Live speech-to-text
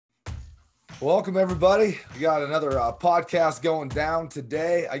Welcome, everybody. We got another podcast going down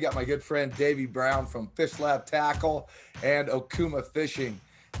today. I got my good friend Davey Brown from Fishlab Tackle and Okuma Fishing.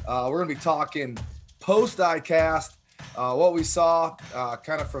 We're going to be talking post ICAST, what we saw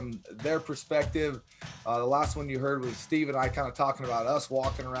kind of from their perspective. The last one you heard was Steve and I kind of talking about us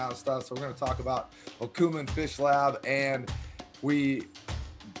walking around and stuff. So we're going to talk about Okuma and Fishlab, and we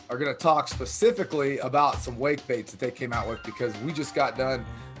are going to talk specifically about some wake baits that they came out with, because we just got done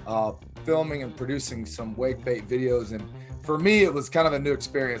filming and producing some wake bait videos, and for me it was kind of a new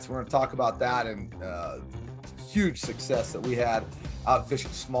experience. We're going to talk about that and huge success that we had out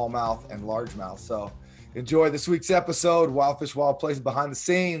fishing smallmouth and largemouth. So enjoy this week's episode, Wild Fish Wild Places behind the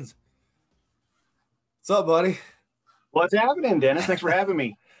scenes. What's up, buddy? What's happening, Dennis? Thanks for having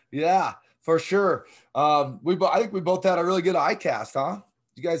me. Yeah, for sure. I think we both had a really good ICAST, huh?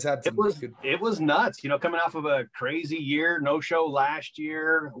 You guys had some it was nuts, coming off of a crazy year, no show last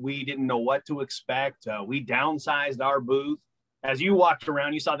year. We didn't know what to expect. We downsized our booth. As you walked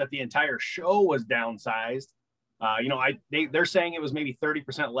around, you saw that the entire show was downsized. They're saying it was maybe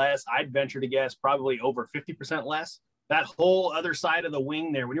 30% less. I'd venture to guess probably over 50% less. That whole other side of the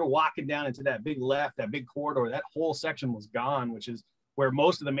wing there, when you're walking down into that big left, that big corridor, that whole section was gone, which is where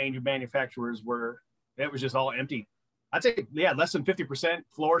most of the major manufacturers were. It was just all empty. I'd say, less than 50%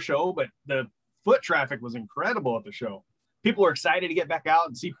 floor show, but the foot traffic was incredible at the show. People were excited to get back out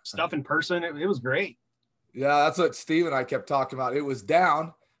and see stuff in person. It was great. Yeah, that's what Steve and I kept talking about. It was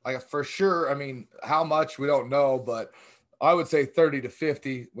down, like, for sure. I mean, how much, we don't know, but I would say 30 to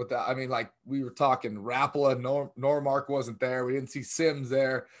 50 with that. I mean, like, we were talking Rapala, Normark wasn't there. We didn't see Sims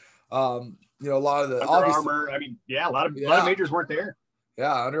there. A lot of the Under Armour. I mean, a lot of majors weren't there.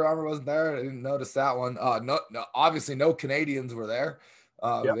 Yeah, Under Armour wasn't there. I didn't notice that one. No, obviously no Canadians were there.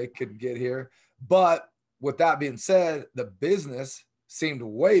 They couldn't get here. But with that being said, the business seemed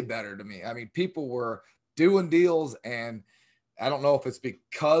way better to me. I mean, people were doing deals, and I don't know if it's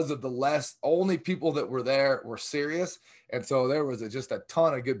because of only people that were there were serious. And so there was just a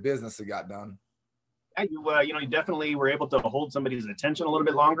ton of good business that got done. You definitely were able to hold somebody's attention a little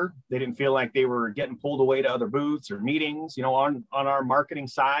bit longer. They didn't feel like they were getting pulled away to other booths or meetings. On our marketing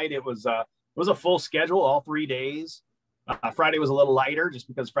side, it was a full schedule all 3 days. Friday was a little lighter, just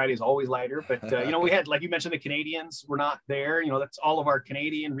because Friday is always lighter. But we had, like you mentioned, the Canadians were not there. That's all of our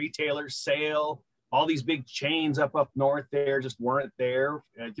Canadian retailers, Sale, all these big chains up north there just weren't there.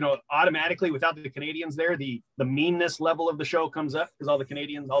 Automatically without the Canadians there, the meanness level of the show comes up, because all the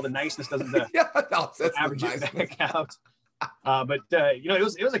Canadians, all the niceness doesn't average it back out.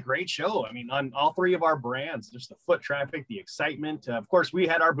 It was a great show. I mean, on all three of our brands, just the foot traffic, the excitement. Of course, we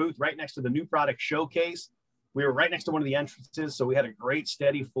had our booth right next to the new product showcase. We were right next to one of the entrances, so we had a great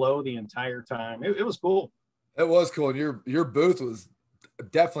steady flow the entire time. It was cool. It was cool. And your booth was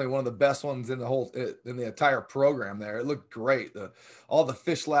definitely one of the best ones in the entire program there. It looked great. All the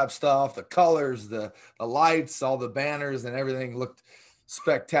Fishlab stuff, the colors, the lights, all the banners and everything looked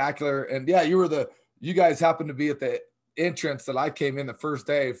spectacular. And yeah, you guys happened to be at the entrance that I came in the first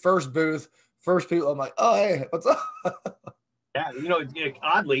day, first booth, first people. I'm like, oh, hey, what's up? Yeah,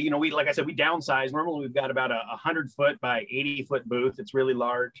 oddly, like I said, we downsized. Normally we've got about a 100-foot by 80-foot booth. It's really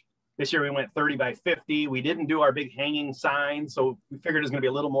large. This year we went 30 by 50. We didn't do our big hanging sign, so we figured it was going to be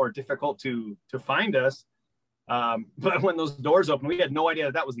a little more difficult to find us. But when those doors opened, we had no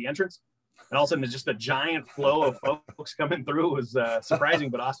idea that was the entrance. And all of a sudden, just a giant flow of folks coming through. It was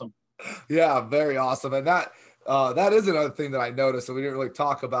surprising, but awesome. Yeah, very awesome. And that is another thing that I noticed that we didn't really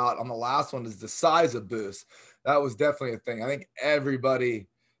talk about on the last one, is the size of booths. That was definitely a thing. I think everybody,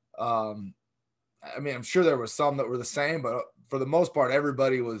 I'm sure there were some that were the same, but for the most part,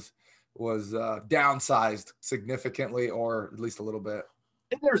 everybody was downsized significantly, or at least a little bit.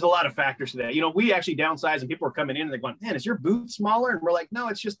 There's a lot of factors to that. We actually downsized, and people were coming in and they're going, man, is your booth smaller? And we're like, no,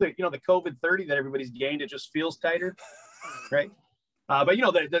 it's just the COVID 30 that everybody's gained. It just feels tighter. Right.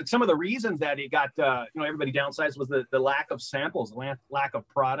 But some of the reasons that it got, everybody downsized was the lack of samples, lack of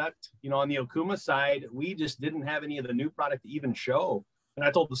product. On the Okuma side, we just didn't have any of the new product to even show. And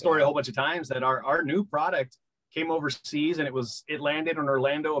I told the story a whole bunch of times that our new product came overseas, and it landed in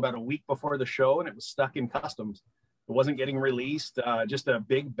Orlando about a week before the show, and it was stuck in customs. It wasn't getting released. Just a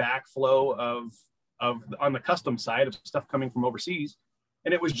big backflow of on the custom side of stuff coming from overseas,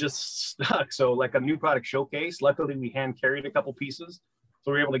 and it was just stuck. So like a new product showcase, luckily we hand carried a couple pieces,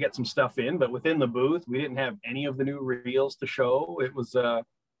 so we were able to get some stuff in. But within the booth, we didn't have any of the new reels to show. It was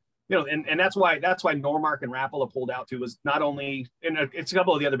and that's why Normark and Rapala pulled out too, was not only, and it's a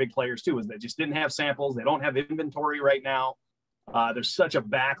couple of the other big players too, is they just didn't have samples. They don't have inventory right now. There's such a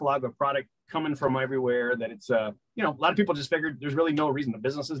backlog of product coming from everywhere, that it's, a lot of people just figured there's really no reason. The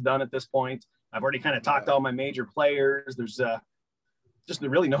business is done at this point. I've already kind of talked to all my major players. There's just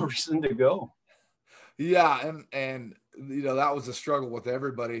really no reason to go. Yeah. And, that was a struggle with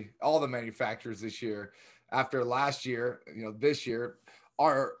everybody, all the manufacturers this year. After last year, this year,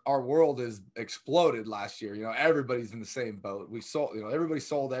 our world is exploded last year. Everybody's in the same boat. We sold, everybody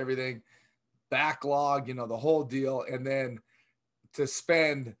sold everything, backlog, the whole deal. And then to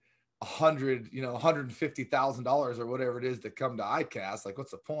spend $150,000 or whatever it is to come to ICAST, like,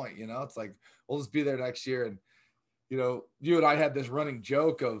 what's the point? It's like, we'll just be there next year. And, you and I had this running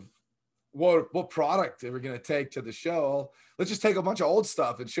joke of what product are we going to take to the show? Let's just take a bunch of old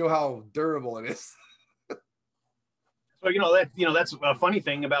stuff and show how durable it is. So, that's a funny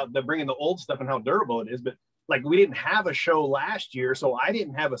thing about bringing the old stuff and how durable it is. But like, we didn't have a show last year, so I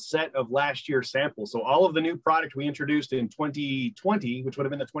didn't have a set of last year's samples. So all of the new product we introduced in 2020, which would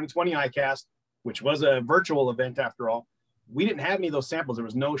have been the 2020 ICAST, which was a virtual event after all, we didn't have any of those samples. There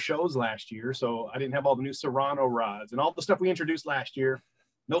was no shows last year, so I didn't have all the new Serrano rods and all the stuff we introduced last year.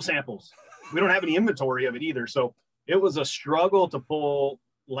 No samples. We don't have any inventory of it either. So it was a struggle to pull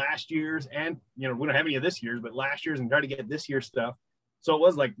last year's, and we don't have any of this year's, but last year's, and try to get this year's stuff. So it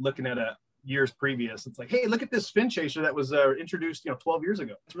was like looking at a years previous. It's like, hey, look at this fin chaser that was introduced 12 years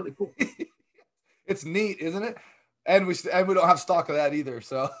ago. It's really cool. It's neat, isn't it? And we don't have stock of that either.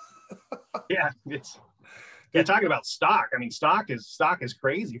 So yeah, talking about stock. I mean, stock is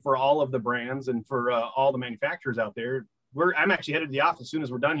crazy for all of the brands and for all the manufacturers out there. I'm actually headed to the office as soon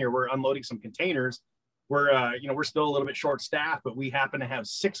as we're done here. We're unloading some containers. We're still a little bit short staffed, but we happen to have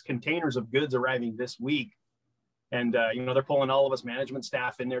 6 containers of goods arriving this week. And, they're pulling all of us management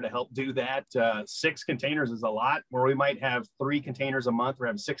staff in there to help do that. 6 containers is a lot, where we might have 3 containers a month. We're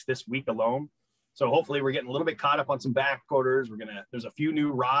having 6 this week alone. So hopefully we're getting a little bit caught up on some back orders. There's a few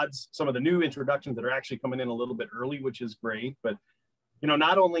new rods, some of the new introductions that are actually coming in a little bit early, which is great. But,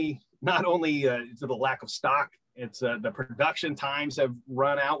 not only is it a lack of stock, it's the production times have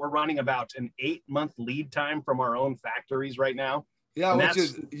run out. We're running about an 8-month lead time from our own factories right now. Yeah, which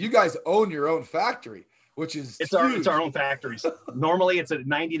is, you guys own your own factory, which is it's our own factories. Normally it's a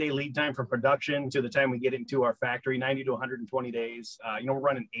 90-day lead time from production to the time we get into our factory, 90 to 120 days. We're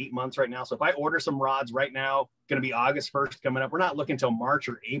running 8 months right now. So if I order some rods right now, going to be August 1st coming up. We're not looking until March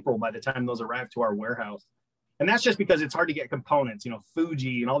or April by the time those arrive to our warehouse. And that's just because it's hard to get components.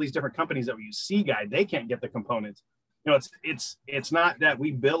 Fuji and all these different companies that we use, Seaguide, they can't get the components. It's not that we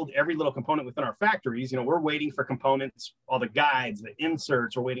build every little component within our factories. We're waiting for components, all the guides, the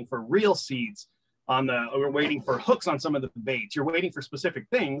inserts. We're waiting for reel seats we're waiting for hooks on some of the baits. You're waiting for specific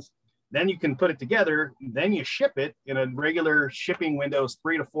things. Then you can put it together. Then you ship it in a regular shipping windows,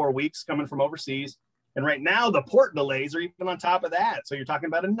 3 to 4 weeks coming from overseas. And right now, the port delays are even on top of that. So you're talking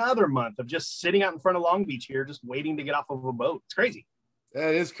about another month of just sitting out in front of Long Beach here, just waiting to get off of a boat. It's crazy.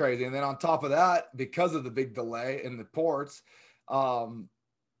 It is crazy. And then on top of that, because of the big delay in the ports,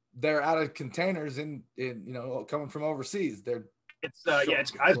 they're out of containers in coming from overseas. I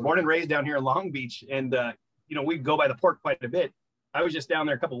was born and raised down here in Long Beach, and we go by the port quite a bit. I was just down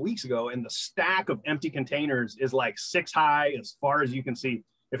there a couple of weeks ago, and the stack of empty containers is like 6 high as far as you can see.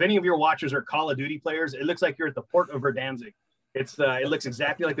 If any of your watchers are Call of Duty players, it looks like you're at the port of Verdansk. It looks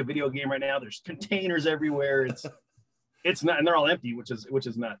exactly like the video game right now. There's containers everywhere. It's not, and they're all empty, which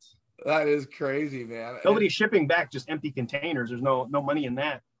is nuts. That is crazy, man. Nobody's shipping back just empty containers. There's no money in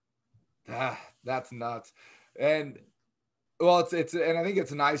that. That's nuts. And well, it's and I think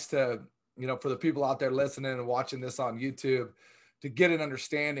it's nice to, for the people out there listening and watching this on YouTube, to get an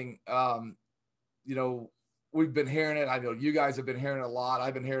understanding. We've been hearing it. I know you guys have been hearing it a lot.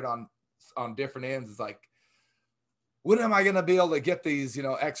 I've been hearing it on different ends. It's like, when am I going to be able to get these,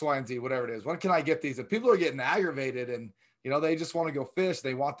 X, Y, and Z, whatever it is? When can I get these? And people are getting aggravated, and, they just want to go fish.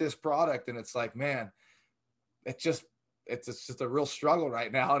 They want this product. And it's like, man, it's just a real struggle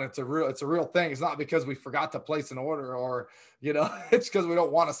right now. And it's a real thing. It's not because we forgot to place an order or, it's because we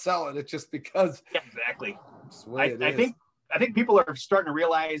don't want to sell it. It's just because. Yeah, exactly. I think people are starting to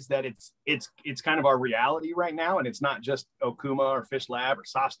realize that it's kind of our reality right now. And it's not just Okuma or Fishlab or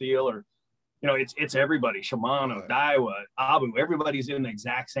Soft Steel or, it's everybody, Shimano, Daiwa, Abu, everybody's in the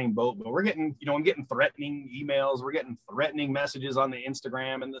exact same boat. But we're getting, I'm getting threatening emails. We're getting threatening messages on the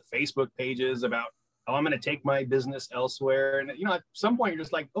Instagram and the Facebook pages about how I'm going to take my business elsewhere. And, at some point you're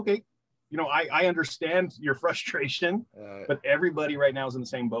just like, okay, I understand your frustration, but everybody right now is in the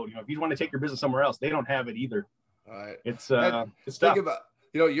same boat. If you want to take your business somewhere else, they don't have it either. All right. It's think about,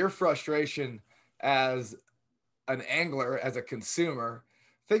 your frustration as an angler, as a consumer.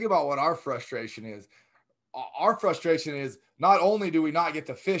 Think about what our frustration is. our frustration is not only do we not get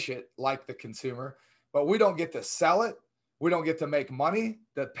to fish it like the consumer, but we don't get to sell it. We don't get to make money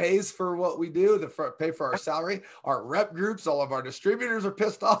that pays for what we do, to pay for our salary. Our rep groups, all of our distributors are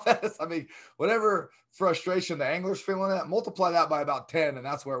pissed off at us. I mean, whatever frustration the angler's feeling at, multiply that by about 10, and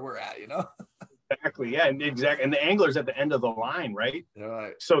that's where we're at, you know? Exactly. Yeah. And exactly. And the angler's at the end of the line, right?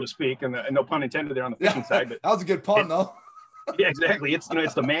 Right. So to speak. And no pun intended there on the fishing side. But that was a good pun, though. Yeah, exactly. It's,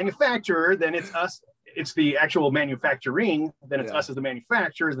 it's the manufacturer, then it's us. It's the actual manufacturing, then it's us as the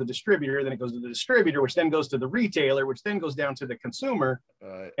manufacturer, as the distributor, then it goes to the distributor, which then goes to the retailer, which then goes down to the consumer.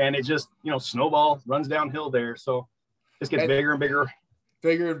 Right. And it just, snowball, runs downhill there. So this gets bigger and bigger.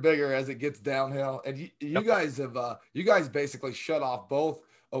 Bigger and bigger as it gets downhill. And you guys have, you guys basically shut off both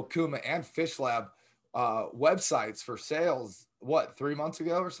Okuma and Fishlab websites for sales, what, 3 months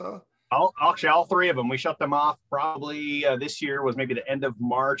ago or so? Actually, all three of them. We shut them off probably this year was maybe the end of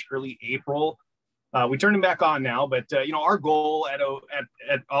March, early April. We turned them back on now, but our goal at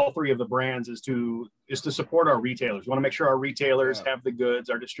all three of the brands is to support our retailers. We want to make sure our retailers have the goods,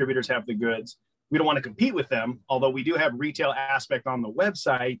 our distributors have the goods. We don't want to compete with them, although we do have retail aspect on the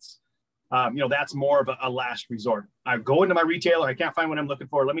websites. That's more of a last resort. I go into my retailer, I can't find what I'm looking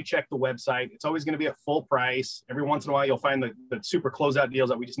for. Let me check the website. It's always going to be at full price. Every once in a while, you'll find the super closeout deals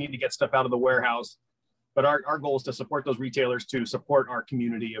that we just need to get stuff out of the warehouse. But our goal is to support those retailers, to support our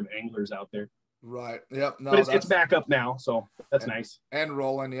community of anglers out there. Right. Yep. No, but it's back up now, so that's nice. And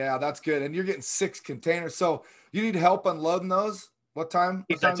rolling, yeah, that's good. And you're getting 6 containers, so you need help unloading those. What time?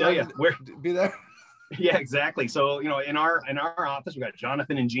 I tell you, we're be there. Yeah, exactly. So in our office, we got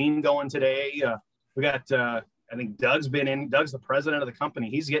Jonathan and Gene going today. We got I think Doug's been in. Doug's the president of the company.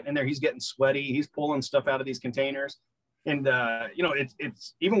 He's getting in there. He's getting sweaty. He's pulling stuff out of these containers. And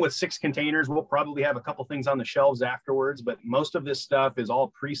it's even with 6 containers, we'll probably have a couple things on the shelves afterwards. But most of this stuff is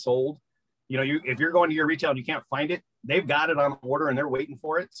all pre-sold. If you're going to your retail and you can't find it, they've got it on order and they're waiting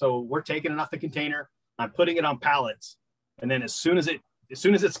for it. So we're taking it off the container. I'm putting it on pallets. And then as soon as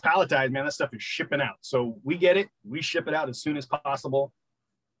it's palletized, man, that stuff is shipping out. So we get it, we ship it out as soon as possible.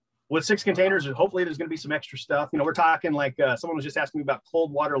 With 6 containers, hopefully there's going to be some extra stuff. We're talking like someone was just asking me about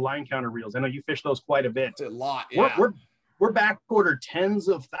cold water line counter reels. I know you fish those quite a bit. It's a lot. Yeah. We're back ordered tens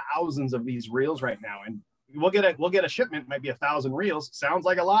of thousands of these reels right now, and we'll get a shipment, might be 1,000 reels. Sounds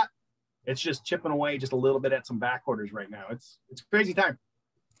like a lot. It's just chipping away just a little bit at some back orders right now. It's a crazy time.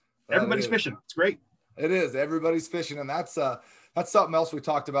 Everybody's fishing. It's great. It is. Everybody's fishing, and that's something else we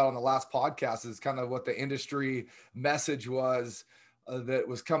talked about on the last podcast. Is kind of what the industry message was that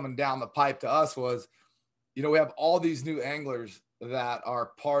was coming down the pipe to us was, we have all these new anglers that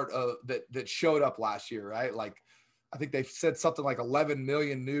are part of that showed up last year, right? Like, I think they said something like 11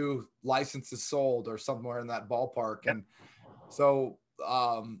 million new licenses sold or somewhere in that ballpark. Yep. And so,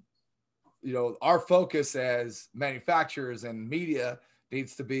 our focus as manufacturers and media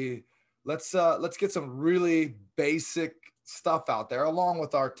needs to be, let's get some really basic stuff out there along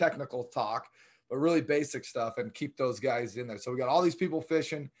with our technical talk, but really basic stuff, and keep those guys in there. So we got all these people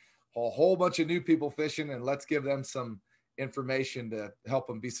fishing, a whole bunch of new people fishing, and let's give them some information to help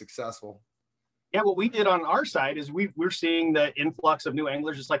them be successful. Yeah, what we did on our side is we're seeing the influx of new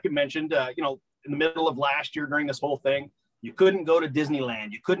anglers, just like you mentioned, in the middle of last year during this whole thing. You couldn't go to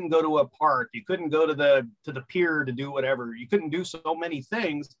Disneyland. You couldn't go to a park. You couldn't go to the pier to do whatever. You couldn't do so many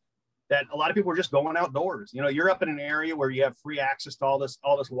things that a lot of people were just going outdoors. You're up in an area where you have free access to all this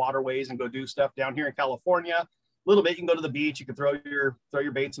waterways and go do stuff. Down here in California, a little bit, you can go to the beach. You can throw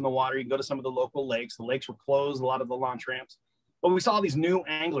your baits in the water. You can go to some of the local lakes. The lakes were closed, a lot of the launch ramps. But we saw these new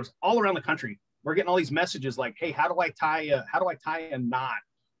anglers all around the country. We're getting all these messages like, hey, how do I tie a knot?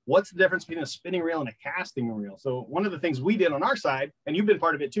 What's the difference between a spinning reel and a casting reel? So one of the things we did on our side, and you've been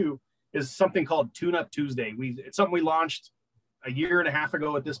part of it too, is something called Tune Up Tuesday. It's something we launched a year and a half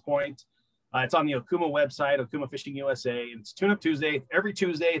ago at this point. It's on the Okuma website, Okuma Fishing USA. It's Tune Up Tuesday. Every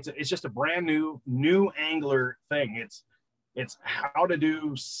Tuesday, it's just a brand new angler thing. It's how to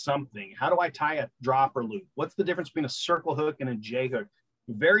do something. How do I tie a dropper loop? What's the difference between a circle hook and a J hook?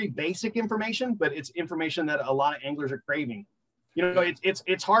 Very basic information, but it's information that a lot of anglers are craving.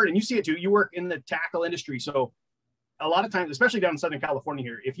 It's hard, and you see it too. You work in the tackle industry, so a lot of times, especially down in Southern California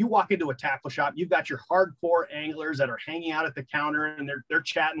here, if you walk into a tackle shop, you've got your hardcore anglers that are hanging out at the counter and they're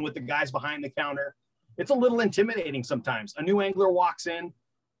chatting with the guys behind the counter. It's a little intimidating sometimes. A new angler walks in,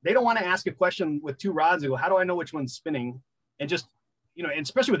 they don't want to ask a question with 2 rods and go, how do I know which one's spinning? And just, and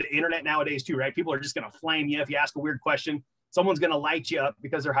especially with the internet nowadays too, right? People are just going to flame you if you ask a weird question. Someone's going to light you up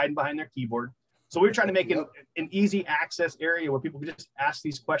because they're hiding behind their keyboard. So we're trying to make an easy access area where people can just ask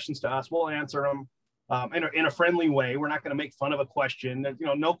these questions to us. We'll answer them in a friendly way. We're not going to make fun of a question.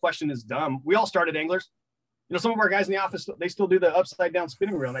 No question is dumb. We all started anglers. you know, some of our guys in the office, they still do the upside down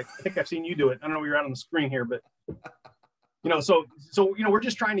spinning reel. And I think I've seen you do it. I don't know if you're out on the screen here, but you know, so, you know, we're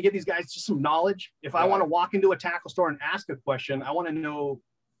just trying to get these guys just some knowledge. If I want to walk into a tackle store and ask a question, I want to know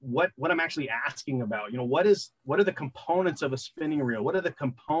what I'm actually asking about. You know, what are the components of a spinning reel? What are the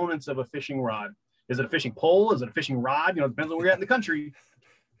components of a fishing rod? Is it a fishing pole? Is it a fishing rod? You know, it depends on where you're at in the country.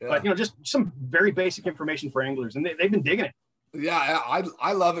 Yeah. But, you know, just some very basic information for anglers, and they've been digging it. Yeah,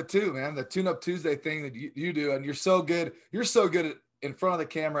 I love it too, man. The Tune Up Tuesday thing that you do, and you're so good. You're so good at in front of the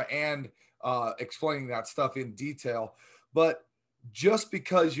camera and explaining that stuff in detail. But just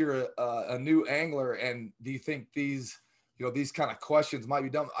because you're a new angler and do you think these, you know, these kind of questions might be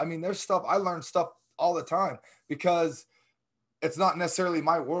dumb? I mean, there's stuff, I learn stuff all the time because it's not necessarily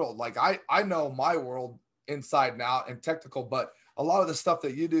my world. Like I know my world inside and out and technical, but a lot of the stuff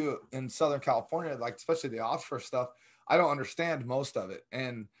that you do in Southern California, like especially the offshore stuff, I don't understand most of it.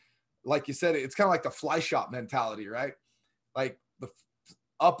 And like you said, it's kind of like the fly shop mentality, right? Like the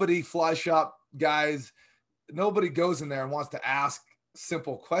uppity fly shop guys, nobody goes in there and wants to ask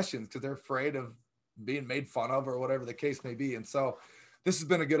simple questions because they're afraid of being made fun of or whatever the case may be. And so this has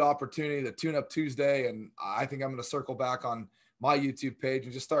been a good opportunity to Tune Up Tuesday. And I think I'm going to circle back on my YouTube page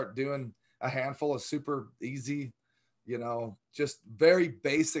and just start doing a handful of super easy, you know, just very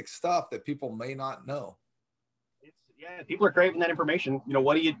basic stuff that people may not know. Yeah, people are craving that information. You know,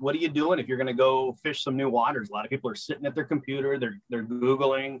 what are you doing if you're going to go fish some new waters? A lot of people are sitting at their computer, they're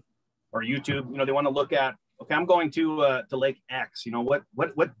Googling or YouTube. You know, they want to look at, okay, I'm going to Lake X. You know, what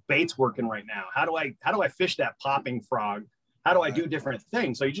bait's working right now? How do I fish that popping frog? How do I do different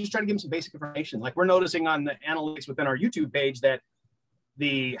things? So you just try to give them some basic information. Like we're noticing on the analytics within our YouTube page that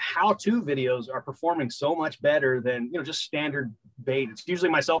the how-to videos are performing so much better than, you know, just standard bait. It's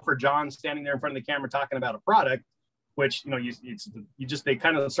usually myself or John standing there in front of the camera talking about a product, which, you know, they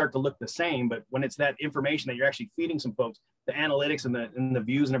kind of start to look the same. But when it's that information that you're actually feeding some folks, the analytics and the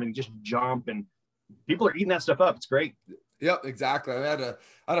views and everything just jump, and people are eating that stuff up. It's great. Yep, exactly. I had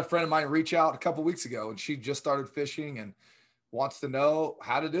a friend of mine reach out a couple of weeks ago, and she just started fishing and wants to know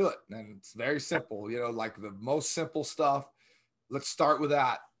how to do it. And it's very simple, you know, like the most simple stuff. Let's start with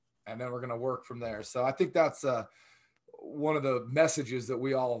that, and then we're going to work from there. So I think that's one of the messages that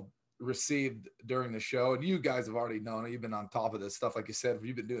we all received during the show. And you guys have already known it. You've been on top of this stuff. Like you said,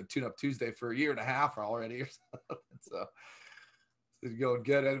 you've been doing Tune Up Tuesday for 1.5 years already or something. So it's going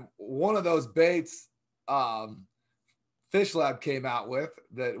good. And one of those baits Fishlab came out with,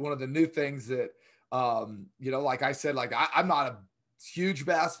 that one of the new things that, you know, like I said, like I'm not a huge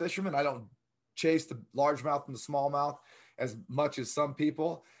bass fisherman. I don't chase the largemouth and the smallmouth as much as some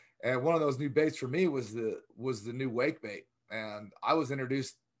people. And one of those new baits for me was the new wake bait. And I was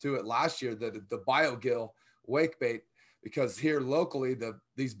introduced to it last year, the Bio wake bait, because here locally,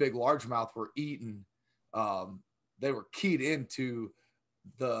 these big largemouth were eating, they were keyed into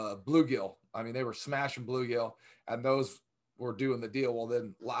the bluegill. I mean, they were smashing bluegill, and those were doing the deal. Well,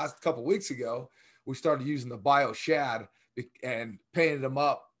 then last couple of weeks ago, we started using the Bio Shad and painted them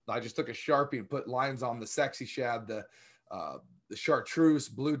up. I just took a Sharpie and put lines on the sexy shad, the chartreuse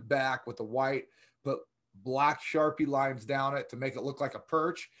blued back with the white, put black Sharpie lines down it to make it look like a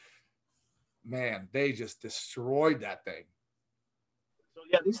perch. Man, they just destroyed that thing. So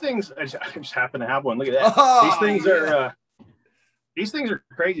yeah, these things, I just happen to have one. Look at that. Oh, these things are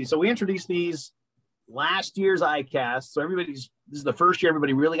crazy. So we introduced these last year's ICAST. So this is the first year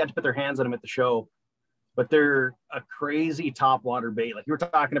everybody really got to put their hands on them at the show. But they're a crazy topwater bait. Like you were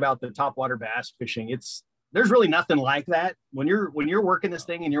talking about the topwater bass fishing. There's really nothing like that. When you're working this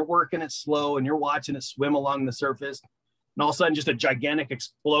thing and you're working it slow and you're watching it swim along the surface, and all of a sudden just a gigantic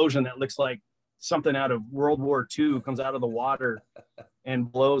explosion that looks like something out of World War II comes out of the water and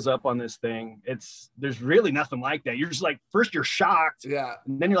blows up on this thing. There's really nothing like that. You're just like, first you're shocked. Yeah.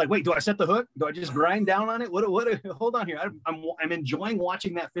 And then you're like, wait, do I set the hook? Do I just grind down on it? Hold on here. I'm enjoying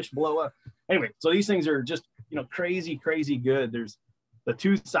watching that fish blow up. Anyway, so these things are just, you know, crazy, crazy good. There's the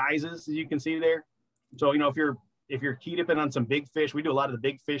two sizes, as you can see there. So, you know, if you're key dipping on some big fish, we do a lot of the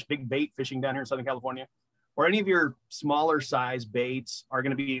big fish, big bait fishing down here in Southern California, or any of your smaller size baits are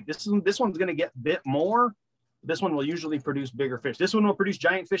going to be, this one's going to get a bit more. This one will usually produce bigger fish. This one will produce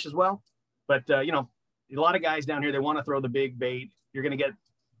giant fish as well. But, you know, a lot of guys down here, they want to throw the big bait. You're going to get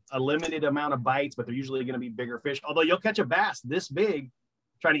a limited amount of bites, but they're usually going to be bigger fish. Although you'll catch a bass this big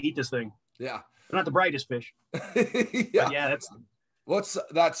trying to eat this thing. Yeah. They're not the brightest fish. Yeah. But yeah, what's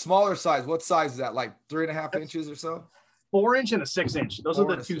that smaller size? What size is that? Like 3.5 inches or so? 4 inch and a 6 inch. Those are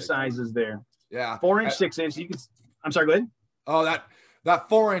the two sizes there. Yeah. 4 inch, 6 inch. I'm sorry, go ahead. Oh, that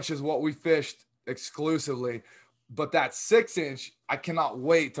 4 inch is what we fished exclusively, but that 6 inch, I cannot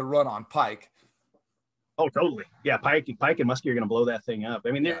wait to run on pike. Oh, totally. Yeah, pike and muskie are going to blow that thing up.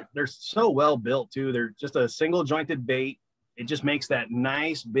 I mean, they're so well built too. They're just a single jointed bait. It just makes that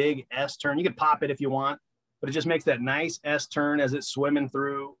nice big S turn. You can pop it if you want, but it just makes that nice S turn as it's swimming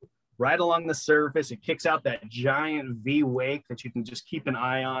through right along the surface. It kicks out that giant V wake that you can just keep an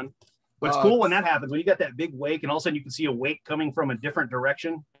eye on. What's cool when that happens, when you got that big wake and all of a sudden you can see a wake coming from a different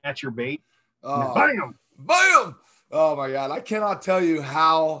direction at your bait. Bam! Bam! Oh my God. I cannot tell you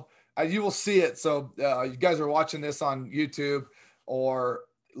how. You will see it. So you guys are watching this on YouTube or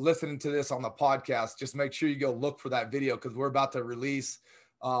listening to this on the podcast. Just make sure you go look for that video because we're about to release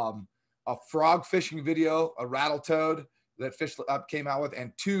a frog fishing video, a rattle toad that Fishlab came out with,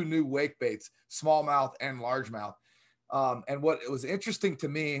 and 2 new wake baits, smallmouth and largemouth. And what was interesting to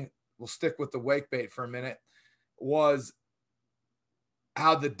me, we'll stick with the wake bait for a minute, was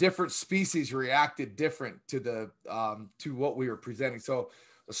how the different species reacted different to the to what we were presenting. So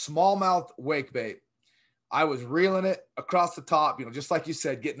the smallmouth wake bait, I was reeling it across the top, just like you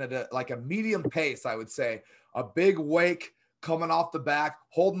said, getting at like a medium pace, I would say. A big wake coming off the back,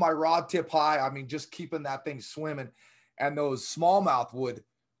 holding my rod tip high. I mean, just keeping that thing swimming. And those smallmouth would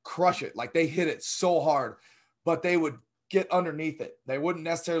crush it. Like they hit it so hard, but they would get underneath it. They wouldn't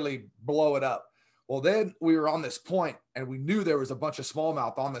necessarily blow it up. Well, then we were on this point and we knew there was a bunch of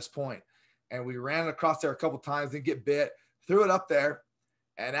smallmouth on this point, and we ran across there a couple times, didn't get bit, threw it up there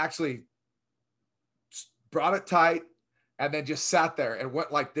and actually brought it tight and then just sat there and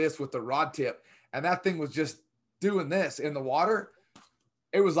went like this with the rod tip. And that thing was just doing this in the water.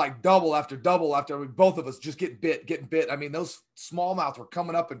 It was like double after double after both of us just getting bit. I mean, those smallmouth were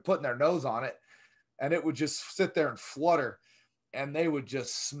coming up and putting their nose on it, and it would just sit there and flutter, and they would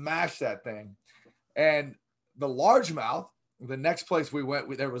just smash that thing. And the largemouth, the next place we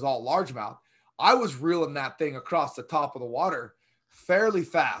went, there was all largemouth. I was reeling that thing across the top of the water fairly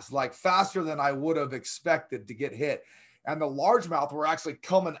fast, like faster than I would have expected to get hit. And the largemouth were actually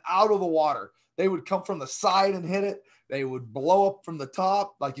coming out of the water. They would come from the side and hit it. They would blow up from the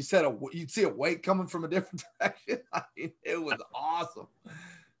top. Like you said, you'd see a wake coming from a different direction. I mean, it was awesome.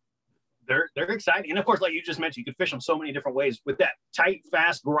 They're exciting. And of course, like you just mentioned, you can fish them so many different ways. With that tight,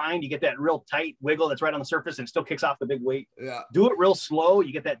 fast grind, you get that real tight wiggle that's right on the surface and still kicks off the big weight. Yeah. Do it real slow.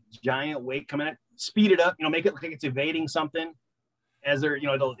 You get that giant weight coming in. Speed it up, make it look like it's evading something. As they're,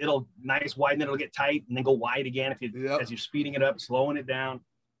 it'll nice widen, then it'll get tight and then go wide again as you're speeding it up, slowing it down.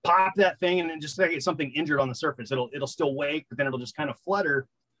 Pop that thing and then just like it's something injured on the surface. It'll still wake, but then it'll just kind of flutter.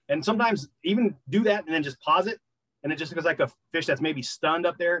 And sometimes even do that and then just pause it. And it just looks like a fish that's maybe stunned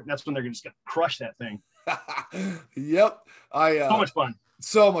up there. And that's when they're just going to crush that thing. Yep. So much fun.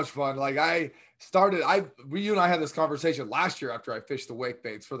 So much fun. Like you and I had this conversation last year after I fished the wake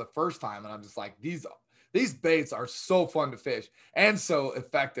baits for the first time. And I'm just like, these baits are so fun to fish and so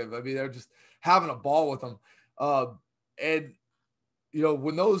effective. I mean, they're just having a ball with them. And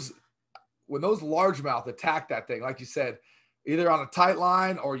when those largemouth attack that thing, like you said, either on a tight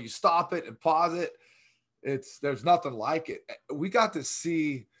line or you stop it and pause it, there's nothing like it. We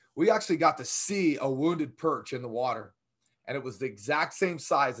actually got to see a wounded perch in the water, and it was the exact same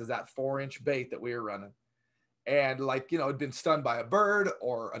size as that 4-inch bait that we were running. And it'd been stunned by a bird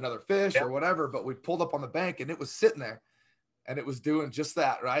or another fish or whatever, but we pulled up on the bank and it was sitting there and it was doing just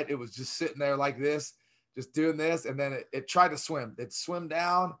that, right? It was just sitting there like this, just doing this. And then it tried to swim. It'd swim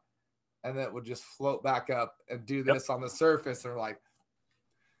down and then it would just float back up and do this on the surface. And we're like,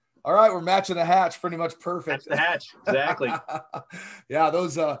 all right, we're matching the hatch pretty much perfect. That's the hatch. Exactly. Yeah.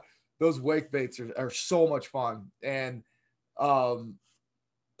 Those wake baits are so much fun. And,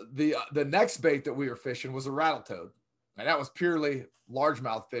 the next bait that we were fishing was a rattle toad, and that was purely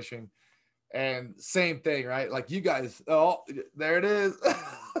largemouth fishing. And same thing, right? Like you guys, there it is.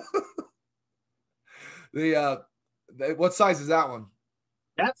 What size is that one?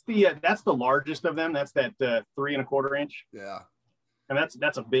 That's the largest of them. That's that 3 1/4 inch. Yeah. And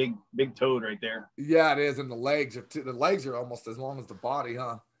that's a big toad right there. Yeah, it is. And the legs are almost as long as the body,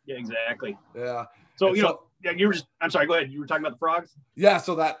 huh? Yeah, exactly. Yeah. So, I'm sorry, go ahead. You were talking about the frogs? Yeah.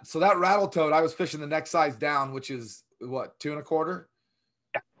 So that rattle toad, I was fishing the next size down, which is what, 2 1/4?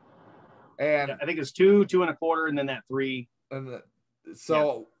 Yeah. And I think it's 2 1/4, and then that 3. And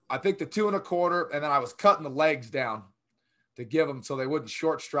I think the 2 1/4, and then I was cutting the legs down to give them so they wouldn't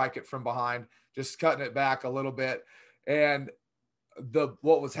short strike it from behind, just cutting it back a little bit. And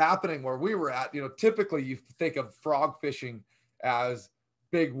what was happening where we were at, typically you think of frog fishing as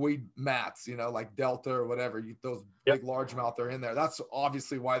big weed mats, like Delta or whatever. Those big largemouth are in there. That's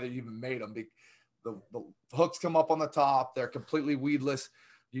obviously why they even made them. The hooks come up on the top. They're completely weedless.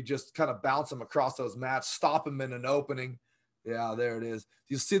 You just kind of bounce them across those mats, stop them in an opening. Yeah, there it is.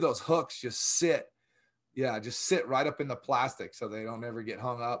 You see those hooks just sit Yeah, just sit right up in the plastic so they don't ever get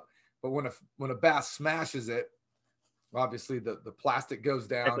hung up. But when a bass smashes it, obviously the plastic goes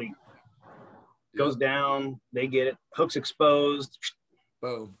down. Exactly. Goes down, they get it, hook's exposed.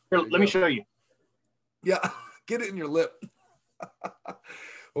 Boom. Here, let me show you. Yeah, get it in your lip.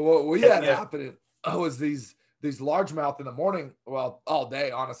 What we had happening was these largemouth in the morning, well, all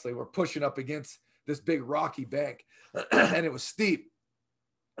day, honestly, we're pushing up against this big rocky bank and it was steep.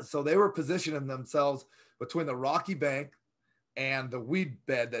 So they were positioning themselves between the rocky bank and the weed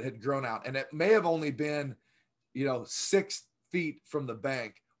bed that had grown out. And it may have only been, 6 feet from the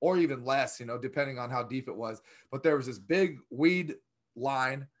bank or even less, depending on how deep it was. But there was this big weed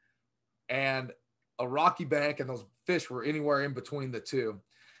line and a rocky bank, and those fish were anywhere in between the two.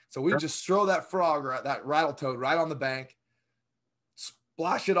 So we just throw that frog or that rattle toad right on the bank,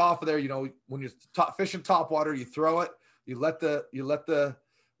 splash it off of there. When you're fishing topwater, you throw it, you let the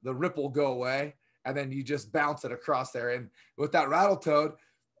ripple go away, and then you just bounce it across there. And with that rattle toad,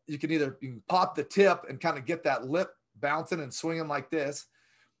 you can pop the tip and kind of get that lip bouncing and swinging like this,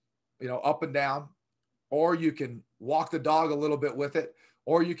 up and down, or you can walk the dog a little bit with it,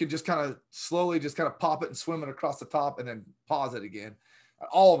 or you can just kind of slowly just kind of pop it and swim it across the top and then pause it again.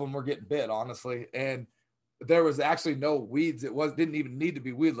 All of them were getting bit, honestly. And there was actually no weeds. Didn't even need to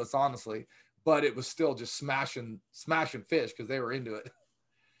be weedless, honestly, but it was still just smashing fish because they were into it.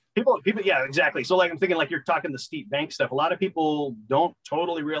 People, yeah, exactly. So like, I'm thinking like you're talking the steep bank stuff. A lot of people don't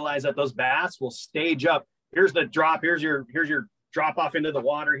totally realize that those bass will stage up. Here's the drop. Here's your drop off into the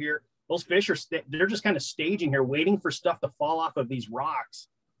water here. Those fish they're just kind of staging here, waiting for stuff to fall off of these rocks.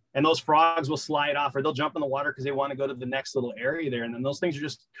 And those frogs will slide off, or they'll jump in the water because they want to go to the next little area there. And then those things are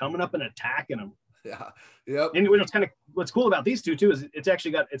just coming up and attacking them. Yeah. Yep. And what's cool about these two too is it's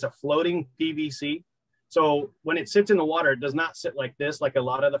a floating PVC. So when it sits in the water, it does not sit like this, like a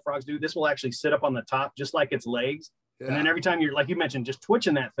lot of the frogs do. This will actually sit up on the top, just like its legs. Yeah. And then every time you're, like you mentioned, just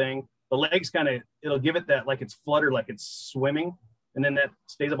twitching that thing, the legs it'll give it that, like it's flutter, like it's swimming. And then that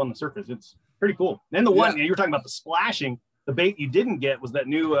stays up on the surface. It's pretty cool. And then one, you were talking about the splashing, the bait you didn't get was that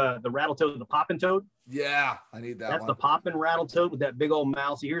new, the rattle toad, the poppin' toad. Yeah, I need that. That's the poppin' rattle toad with that big old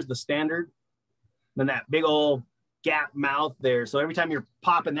mouth. So here's the standard. Then that big old gap mouth there. So every time you're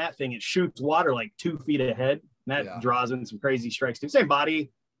popping that thing, it shoots water like 2 feet ahead. And that draws in some crazy strikes too. Same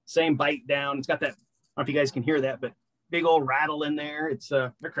body, same bite down. It's got that, I don't know if you guys can hear that, but big old rattle in there. It's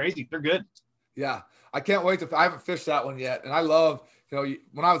they're crazy. They're good. Yeah. I can't wait I haven't fished that one yet. And I love,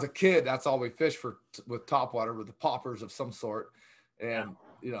 when I was a kid, that's all we fished with topwater, with the poppers of some sort. And,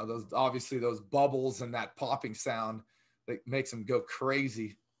 those bubbles and that popping sound that makes them go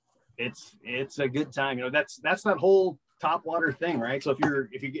crazy. It's a good time. That's that whole topwater thing, right? So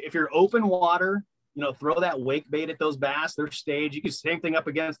if you're open water, throw that wake bait at those bass, they're staged. You can same thing up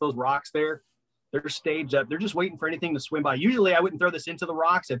against those rocks there. They're staged up. They're just waiting for anything to swim by. Usually I wouldn't throw this into the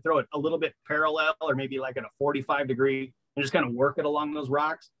rocks. I'd throw it a little bit parallel or maybe like at a 45 degree and just kind of work it along those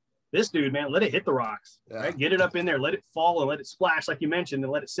rocks. This dude, man, let it hit the rocks, right? Get it up in there, let it fall and let it splash like you mentioned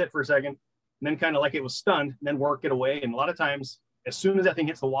and let it sit for a second and then kind of like it was stunned and then work it away. And a lot of times, as soon as that thing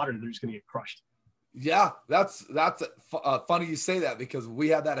hits the water, they're just going to get crushed. Yeah, that's funny you say that because we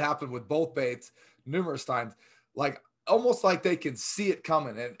had that happen with both baits numerous times. Like almost like they can see it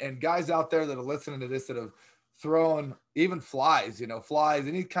coming. And guys out there that are listening to this that have thrown even flies,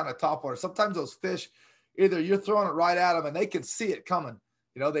 any kind of topwater. Sometimes those fish, either you're throwing it right at them and they can see it coming.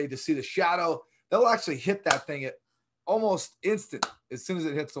 They just see the shadow. They'll actually hit that thing at almost instant as soon as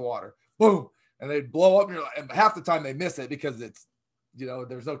it hits the water. Boom. And they blow up. And half the time they miss it because it's,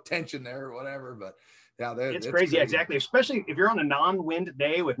 there's no tension there or whatever. But yeah, it's crazy. Yeah, exactly. Especially if you're on a non-wind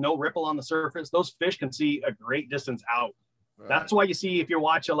day with no ripple on the surface, those fish can see a great distance out. Right. That's why you see, if you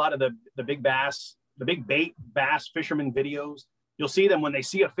watch a lot of the big bass, the big bait bass fisherman videos, you'll see them when they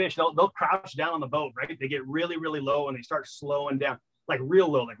see a fish, they'll crouch down on the boat, right? They get really, really low and they start slowing down, like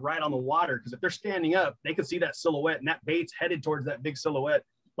real low, like right on the water. Because if they're standing up, they can see that silhouette and that bait's headed towards that big silhouette.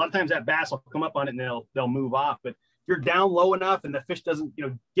 A lot of times that bass will come up on it and they'll move off. But if you're down low enough and the fish doesn't,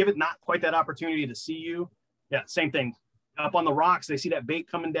 give it not quite that opportunity to see you. Yeah, same thing. Up on the rocks, they see that bait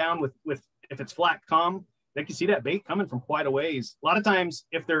coming down with if it's flat calm, they can see that bait coming from quite a ways. A lot of times,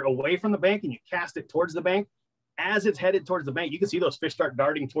 if they're away from the bank and you cast it towards the bank, as it's headed towards the bank, you can see those fish start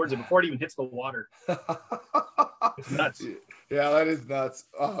darting towards it before it even hits the water. It's nuts. Yeah, that is nuts.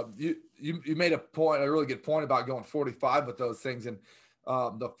 You made a really good point about going 45 with those things. And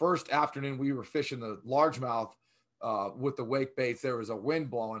the first afternoon we were fishing the largemouth with the wake baits, there was a wind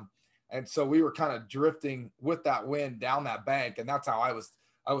blowing. And so we were kind of drifting with that wind down that bank. And that's how I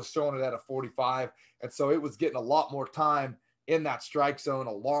was throwing it at a 45. And so it was getting a lot more time in that strike zone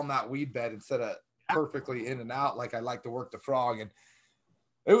along that weed bed instead of perfectly in and out like I like to work the frog. And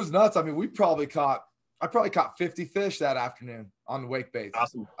it was nuts. I mean, I probably caught 50 fish that afternoon on the wake baits.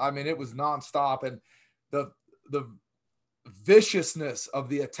 Awesome. I mean, it was nonstop. And the viciousness of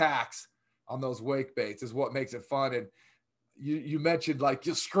the attacks on those wake baits is what makes it fun. And you mentioned like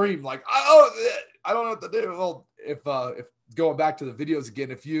you scream like, oh, I don't know what to do. Well, if going back to the videos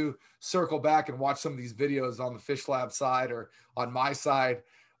again, if you circle back and watch some of these videos on the Fishlab side or on my side,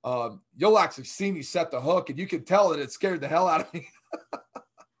 you'll actually see me set the hook and you can tell that it scared the hell out of me.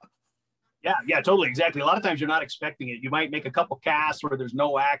 Yeah, totally. Exactly. A lot of times you're not expecting it. You might make a couple casts where there's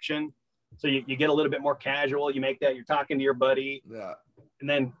no action. So you get a little bit more casual. You make that, you're talking to your buddy. Yeah. And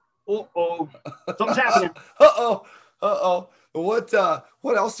then, something's happening.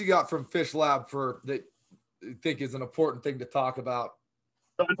 What else you got from Fishlab that you think is an important thing to talk about?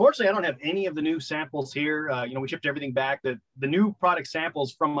 So unfortunately, I don't have any of the new samples here. We shipped everything back. The new product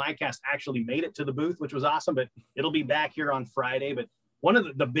samples from ICAST actually made it to the booth, which was awesome, but it'll be back here on Friday. But one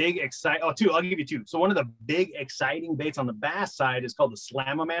of the big two, I'll give you two. So one of the big exciting baits on the bass side is called the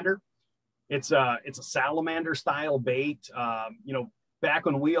Slamamander. It's a salamander style bait. Back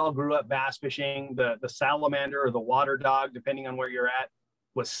when we all grew up bass fishing, the salamander or the water dog, depending on where you're at,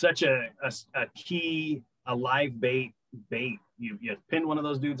 was such a key, a live bait. You pin one of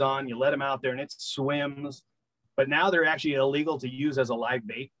those dudes on, you let him out there and it swims. But now they're actually illegal to use as a live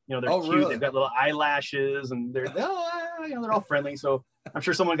bait. They're cute. Really? They've got little eyelashes and they're all friendly. So I'm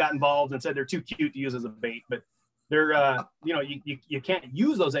sure someone got involved and said they're too cute to use as a bait, but they're, you can't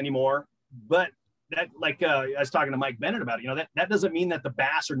use those anymore. But that, I was talking to Mike Bennett about it, that doesn't mean that the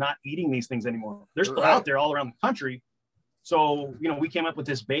bass are not eating these things anymore. They're still out there all around the country. So, we came up with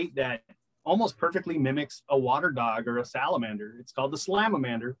this bait that almost perfectly mimics a water dog or a salamander. It's called the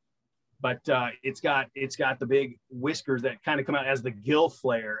Slamamander, but it's got the big whiskers that kind of come out as the gill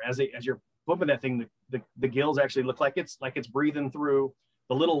flare. As you're flipping that thing, the gills actually look like it's breathing through.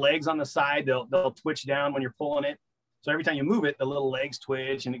 The little legs on the side, they'll twitch down when you're pulling it. So every time you move it, the little legs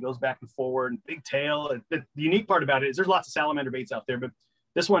twitch and it goes back and forward. And big tail. The unique part about it is there's lots of salamander baits out there, but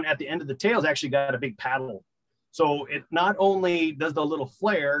this one at the end of the tail has actually got a big paddle. So it not only does the little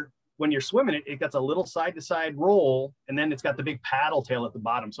flare, when you're swimming it gets a little side-to-side roll, and then it's got the big paddle tail at the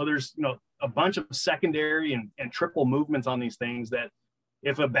bottom. So there's a bunch of secondary and triple movements on these things that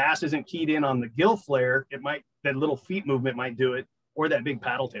if a bass isn't keyed in on the gill flare, that little feet movement might do it, or that big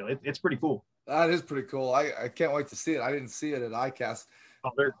paddle tail. It's pretty cool. That is pretty cool. I can't wait to see it. I didn't see it at ICAST. Oh,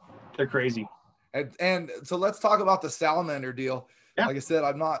 they're crazy. And so let's talk about the salamander deal. Yeah. Like I said,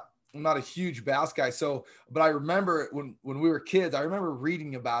 I'm not a huge bass guy. But I remember when we were kids, I remember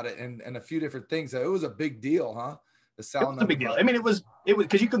reading about it and a few different things. It was a big deal, huh? The salamander. It was a big deal. I mean, it was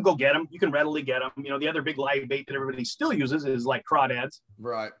because you can go get them. You can readily get them. The other big live bait that everybody still uses is like crawdads.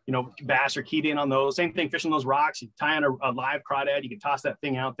 Right. Bass are keyed in on those. Same thing, fishing those rocks. You tie on a live crawdad. You can toss that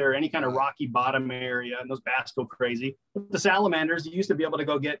thing out there, any kind of rocky bottom area, and those bass go crazy. The salamanders, you used to be able to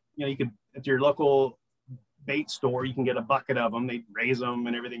go get, you could at your local bait store, you can get a bucket of them. They raise them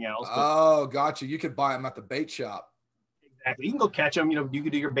and everything else. Oh, gotcha. You could buy them at the bait shop. Exactly. You can go catch them. You can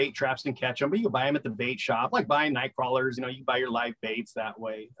do your bait traps and catch them, but you can buy them at the bait shop, like buying night crawlers. You can buy your live baits that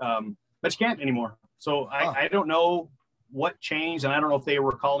way. But you can't anymore. So I don't know what changed, and I don't know if they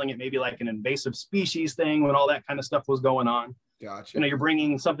were calling it maybe like an invasive species thing when all that kind of stuff was going on. Gotcha. You're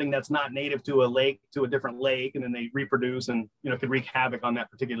bringing something that's not native to a lake to a different lake, and then they reproduce and could wreak havoc on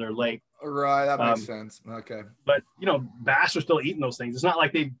that particular lake. Right, that makes sense. Okay. But bass are still eating those things. It's not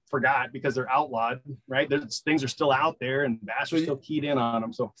like they forgot because they're outlawed, right? Those things are still out there, and bass are still keyed in on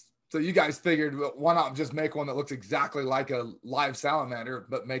them. So you guys figured, well, why not just make one that looks exactly like a live salamander,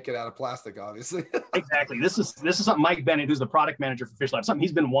 but make it out of plastic, obviously. Exactly. This is something Mike Bennett, who's the product manager for Fishlab, something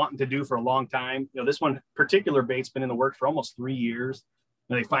he's been wanting to do for a long time. This one particular bait's been in the works for almost 3 years.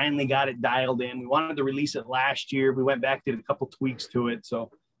 They finally got it dialed in. We wanted to release it last year. We went back, did a couple tweaks to it. So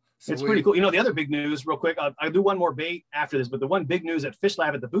it's pretty cool. The other big news, real quick, I'll do one more bait after this, but the one big news at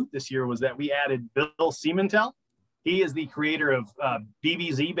Fishlab at the booth this year was that we added Bill Siementel. He is the creator of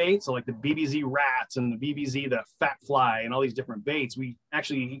BBZ baits, so like the BBZ rats and the BBZ, the fat fly, and all these different baits.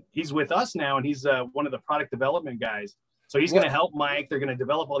 He's with us now, and he's one of the product development guys. So he's going to help Mike. They're going to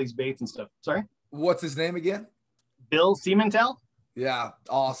develop all these baits and stuff. Sorry? What's his name again? Bill Siementel. Yeah,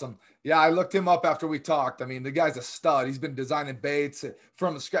 awesome. Yeah, I looked him up after we talked. I mean, the guy's a stud. He's been designing baits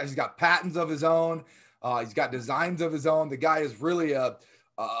from the scratch. He's got patents of his own. He's got designs of his own. The guy is really a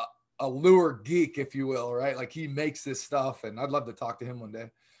lure geek, if you will, right? Like he makes this stuff, and I'd love to talk to him one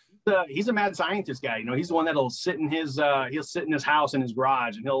day. He's a mad scientist guy. He's the one that'll sit in his house in his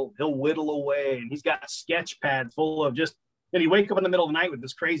garage, and he'll whittle away, and he's got a sketch pad full of just And you wake up in the middle of the night with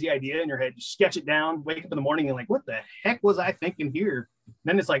this crazy idea in your head, you sketch it down, wake up in the morning and like, what the heck was I thinking here? And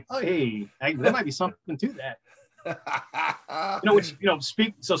then it's like, oh, hey, there might be something to that.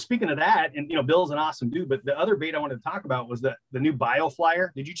 Speaking of that, and Bill's an awesome dude, but the other bait I wanted to talk about was the new Bio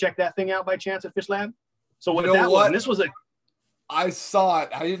Flyer. Did you check that thing out by chance at Fishlab? So what that was, and this was I saw it.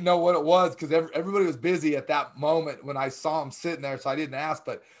 I didn't know what it was because everybody was busy at that moment when I saw him sitting there, so I didn't ask,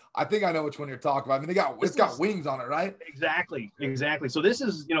 but I think I know which one you're talking about. I mean, it's got wings on it, right? Exactly. So this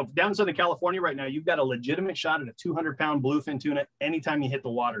is, down in Southern California right now, you've got a legitimate shot at a 200-pound bluefin tuna anytime you hit the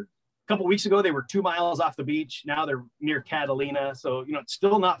water. A couple of weeks ago, they were 2 miles off the beach. Now they're near Catalina. So, it's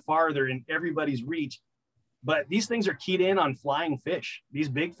still not far. They're in everybody's reach. But these things are keyed in on flying fish. These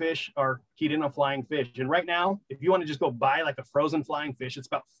big fish are keyed in on flying fish. And right now, if you want to just go buy like a frozen flying fish, it's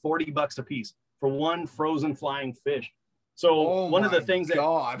about $40 a piece for one frozen flying fish. So one of the things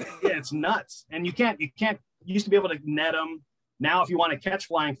that, it's nuts. And you used to be able to net them. Now, if you want to catch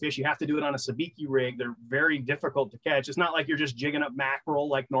flying fish, you have to do it on a sabiki rig. They're very difficult to catch. It's not like you're just jigging up mackerel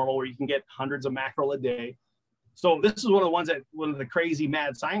like normal, where you can get hundreds of mackerel a day. So this is one of the crazy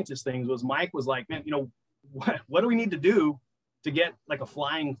mad scientist things was Mike was like, man, what do we need to do to get a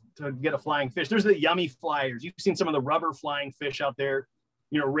flying fish? There's the yummy flyers. You've seen some of the rubber flying fish out there.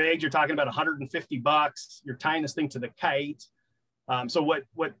 Rigs, you're talking about $150. You're tying this thing to the kite. So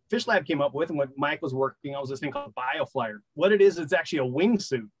what Fishlab came up with and what Mike was working on was this thing called Bio Flyer. What it is, it's actually a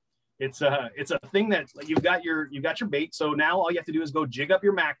wingsuit. It's a thing that you've got your bait. So now all you have to do is go jig up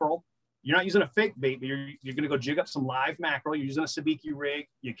your mackerel. You're not using a fake bait, but you're going to go jig up some live mackerel. You're using a sabiki rig.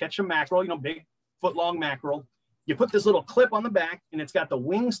 You catch some mackerel, big foot-long mackerel. You put this little clip on the back, and it's got the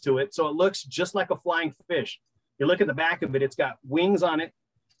wings to it, so it looks just like a flying fish. You look at the back of it, it's got wings on it.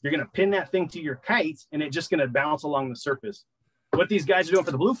 You're going to pin that thing to your kite, and it's just going to bounce along the surface. What these guys are doing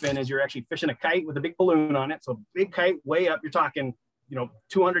for the bluefin is you're actually fishing a kite with a big balloon on it. So big kite way up, you're talking,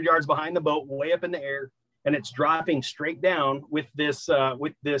 200 yards behind the boat, way up in the air, and it's dropping straight down with this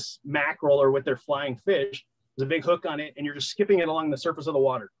mackerel or with their flying fish. There's a big hook on it, and you're just skipping it along the surface of the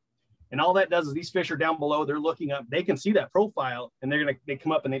water. And all that does is these fish are down below, they're looking up, they can see that profile, and they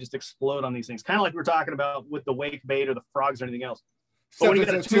come up and they just explode on these things. Kind of like we're talking about with the wake bait or the frogs or anything else. But when you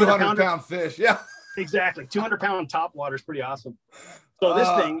got a 200-pound fish, yeah. Exactly. 200-pound top water is pretty awesome. So this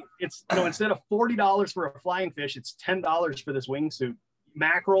thing, it's, instead of $40 for a flying fish, it's $10 for this wingsuit.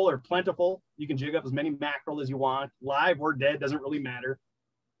 Mackerel are plentiful. You can jig up as many mackerel as you want. Live or dead, doesn't really matter.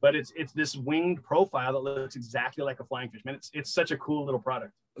 But it's this winged profile that looks exactly like a flying fish. Man, it's such a cool little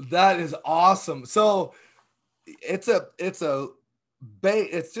product. That is awesome. So it's a bait.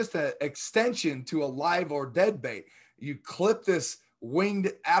 It's just an extension to a live or dead bait. You clip this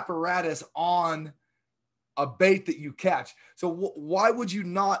winged apparatus on a bait that you catch. So why would you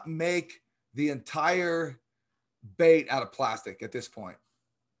not make the entire bait out of plastic at this point?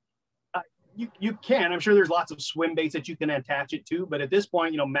 You can. I'm sure there's lots of swim baits that you can attach it to, but at this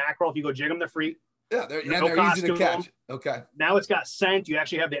point, mackerel, if you go jig them, they're free. Yeah, they're easy to catch. Okay. Now it's got scent. You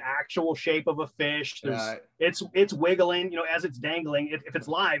actually have the actual shape of a fish. It's wiggling, as it's dangling. If it's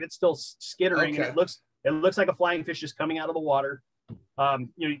live, it's still skittering, and it looks like a flying fish just coming out of the water.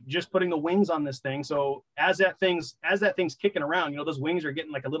 Just putting the wings on this thing. So as that thing's kicking around, those wings are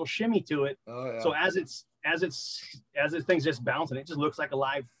getting like a little shimmy to it. Oh, yeah. So as this thing's just bouncing, it just looks like a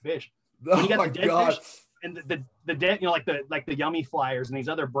live fish. When you got the dead fish and the dead, like the yummy flyers and these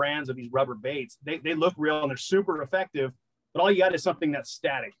other brands of these rubber baits, they look real and they're super effective, but all you got is something that's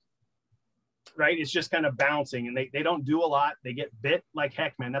static, right? It's just kind of bouncing, and they don't do a lot. They get bit like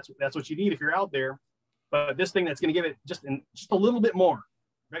heck, man. That's what you need if you're out there. But this thing that's going to give it just a little bit more,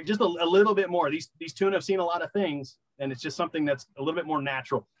 right? Just a little bit more. These tuna have seen a lot of things, and it's just something that's a little bit more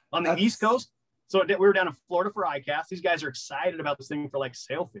natural. On the East Coast, so we were down in Florida for ICAST. These guys are excited about this thing for like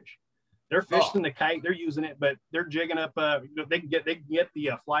sailfish. They're fishing the kite, they're using it, but they're jigging up. They can get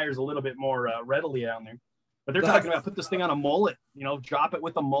the flyers a little bit more readily down there. But they're talking about put this thing on a mullet, drop it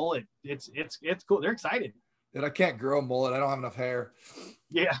with a mullet. It's cool. They're excited. And I can't grow a mullet. I don't have enough hair.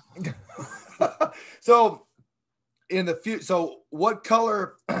 Yeah. So in the future, so what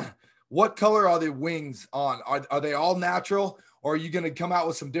color are the wings on? Are they all natural, or are you going to come out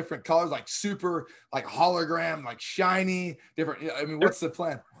with some different colors, like super, like hologram, like shiny, different? I mean, what's the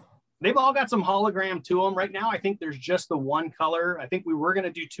plan? They've all got some hologram to them right now. I think there's just the one color. I think we were going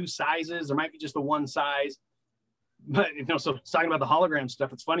to do 2 sizes. There might be just the one size. But, so talking about the hologram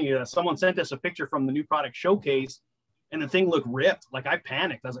stuff, it's funny. Someone sent us a picture from the new product showcase, and the thing looked ripped. Like, I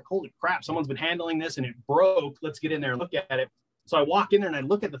panicked. I was like, holy crap, someone's been handling this and it broke. Let's get in there and look at it. So I walk in there and I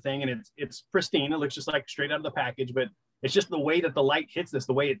look at the thing, and it's pristine. It looks just like straight out of the package, but It's just the way that the light hits this,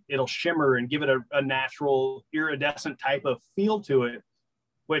 the way it'll shimmer and give it a natural iridescent type of feel to it,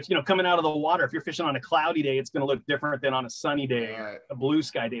 which, you know, coming out of the water, if you're fishing on a cloudy day, it's going to look different than on a sunny day, right, a blue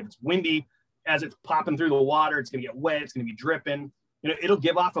sky day. If it's windy, as it's popping through the water, it's going to get wet. It's going to be dripping. You know, it'll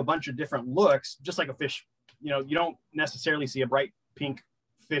give off a bunch of different looks, just like a fish. You know, you don't necessarily see a bright pink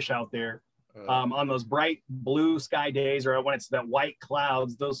fish out there. On those bright blue sky days, or when it's that white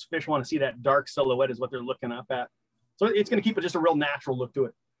clouds, those fish want to see that dark silhouette is what they're looking up at. So it's going to keep it just a real natural look to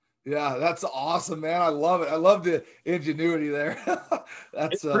it. Yeah, that's awesome, man. I love it. I love the ingenuity there.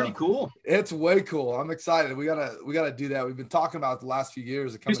 That's it's pretty cool. It's way cool. I'm excited. We gotta do that. We've been talking about it the last few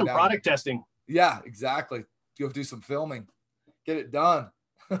years. Do some product testing. Yeah, exactly. Go do some filming. Get it done.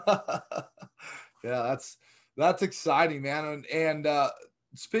 Yeah, that's exciting, man. And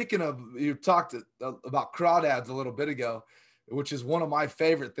speaking of, you talked about crawdads a little bit ago, which is one of my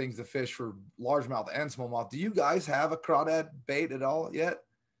favorite things to fish for largemouth and smallmouth. Do you guys have a crawdad bait at all yet?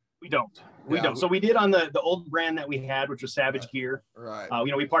 We don't. So we did on the old brand that we had, which was Savage Gear. Right.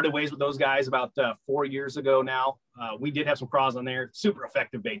 You know, we parted ways with those guys about 4 years ago now. We did have some craws on there. Super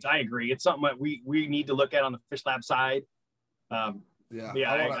effective baits. I agree. It's something that we need to look at on the Fishlab side. That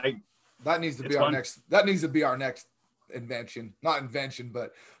needs to be our next. That needs to be our next invention. Not invention,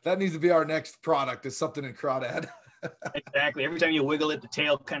 but that needs to be our next product. Is something in crawdad. Exactly. Every time you wiggle it, the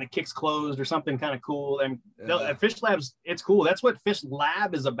tail kind of kicks closed or something kind of cool. And Fishlab's, it's cool. That's what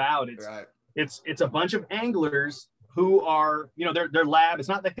Fishlab is about. It's a bunch of anglers who are, you know, their lab. It's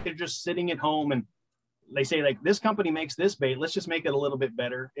not that they're just sitting at home and they say like, this company makes this bait, let's just make it a little bit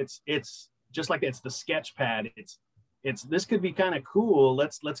better. It's just like it's the sketch pad. It's this could be kind of cool.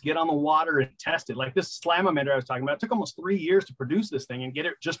 Let's get on the water and test it. Like this Slamamander I was talking about, it took almost 3 years to produce this thing and get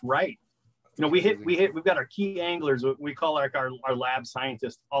it just right. You know, we've got our key anglers, what we call like our lab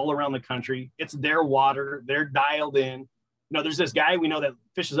scientists all around the country. It's their water. They're dialed in. You know, there's this guy we know that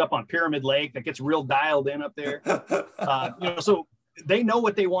fishes up on Pyramid Lake that gets real dialed in up there. You know, so they know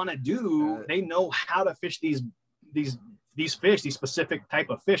what they want to do. They know how to fish these fish, these specific type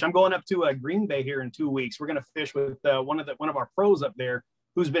of fish. I'm going up to Green Bay here in 2 weeks. We're going to fish with one of our pros up there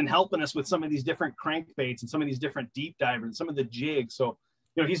who's been helping us with some of these different crankbaits and some of these different deep divers and some of the jigs. So,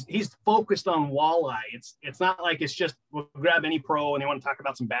 you know, he's focused on walleye. It's not like it's just we'll grab any pro and they want to talk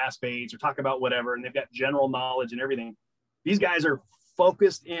about some bass baits or talk about whatever, and they've got general knowledge and everything. These guys are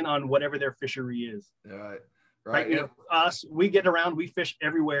focused in on whatever their fishery is. Right. You know, us, we get around, we fish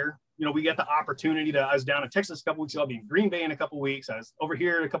everywhere. You know, we get the opportunity I was down in Texas a couple weeks ago. I'll be in Green Bay in a couple weeks. I was over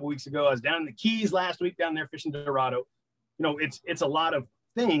here a couple weeks ago. I was down in the Keys last week down there fishing Dorado. You know, it's a lot of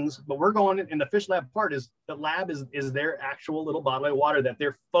things, but we're going in the Fishlab part is the lab is their actual little bottle of water that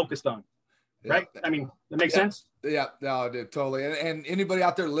they're focused on. Right. I mean, that makes sense. Yeah, no, dude, totally. And anybody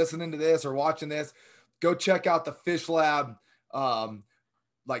out there listening to this or watching this, go check out the Fishlab,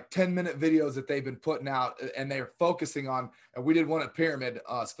 like 10-minute videos that they've been putting out, and they're focusing on, and we did one at Pyramid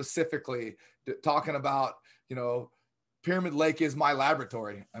specifically talking about, you know, Pyramid Lake is my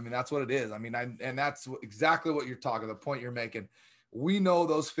laboratory. I mean, that's what it is. I mean, and that's exactly what you're talking, the point you're making. We know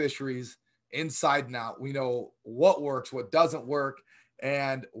those fisheries inside and out. We know what works, what doesn't work,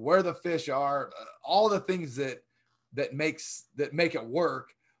 and where the fish are, all the things that make it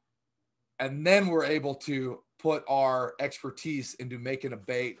work. And then we're able to put our expertise into making a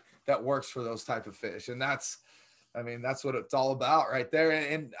bait that works for those type of fish. And that's what it's all about right there.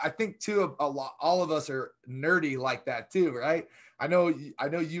 And I think too, all of us are nerdy like that too, right? I know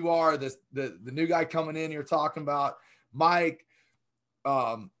you are the new guy coming in, you're talking about Mike.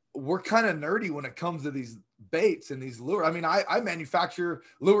 We're kind of nerdy when it comes to these baits and these lures. I mean, I manufacture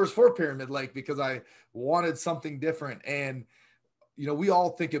lures for Pyramid Lake because I wanted something different. And, you know, we all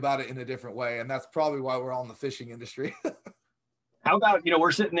think about it in a different way. And that's probably why we're all in the fishing industry. How about, you know,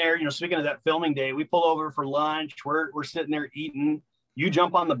 we're sitting there, you know, speaking of that filming day, we pull over for lunch. We're sitting there eating. You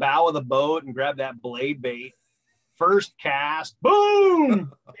jump on the bow of the boat and grab that blade bait. First cast,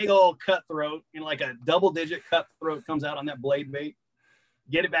 boom, big old cutthroat, you know, like a double-digit cutthroat comes out on that blade bait.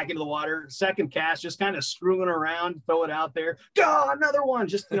 Get it back into the water. Second cast, just kind of screwing around, throw it out there. God, another one.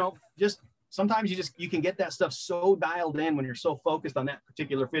 Just, you know, sometimes you can get that stuff so dialed in when you're so focused on that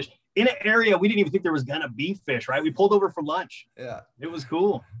particular fish in an area we didn't even think there was gonna be fish. Right? We pulled over for lunch. Yeah, it was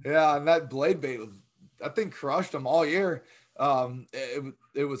cool. Yeah, and that blade bait that thing crushed them all year.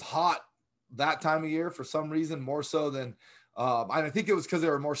 It was hot that time of year for some reason, more so than. I think it was because they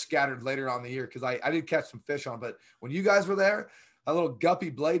were more scattered later on in the year. Because I did catch some fish on, but when you guys were there. A little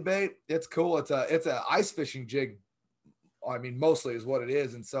guppy blade bait. It's cool. It's a ice fishing jig. I mean, mostly is what it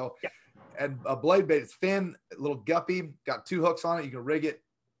is. And so, and a blade bait, it's thin, a little guppy, got 2 hooks on it. You can rig it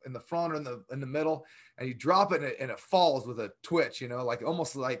in the front or in the middle, and you drop it and it falls with a twitch, like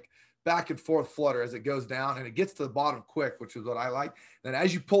almost like back and forth flutter as it goes down, and it gets to the bottom quick, which is what I like. Then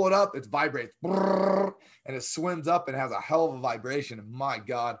as you pull it up, it vibrates and it swims up and has a hell of a vibration. And my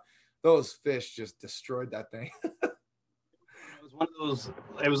God, those fish just destroyed that thing.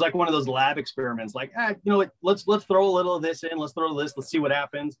 It was like one of those lab experiments, like, let's throw a little of this in, let's see what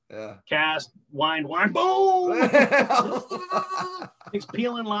happens. Yeah. Cast, wind, boom. It's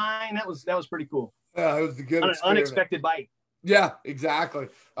peeling line. That was pretty cool. Yeah, it was a good unexpected bite. Yeah, exactly.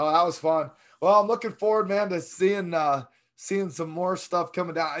 Oh, that was fun. Well, I'm looking forward, man, to seeing some more stuff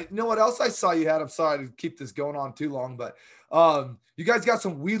coming down. You know what else I saw you had? I'm sorry to keep this going on too long, but you guys got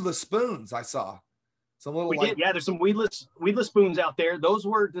some weedless spoons. I saw some little. Yeah. There's some weedless spoons out there. Those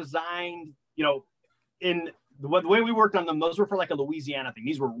were designed, in the way we worked on them. Those were for like a Louisiana thing.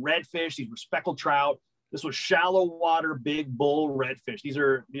 These were redfish. These were speckled trout. This was shallow water, big bull redfish.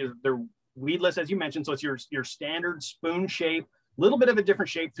 They're weedless, as you mentioned. So it's your standard spoon shape, a little bit of a different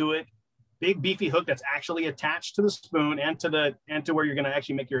shape to it. Big beefy hook that's actually attached to the spoon and to where you're going to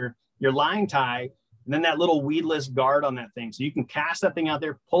actually make your line tie. And then that little weedless guard on that thing. So you can cast that thing out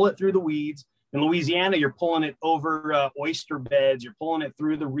there, pull it through the weeds. In Louisiana, you're pulling it over oyster beds. You're pulling it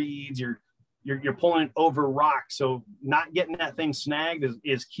through the reeds. You're pulling it over rocks. So not getting that thing snagged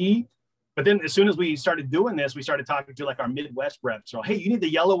is key. But then as soon as we started doing this, we started talking to like our Midwest reps. So, hey, you need the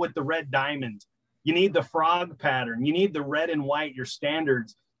yellow with the red diamond. You need the frog pattern. You need the red and white, your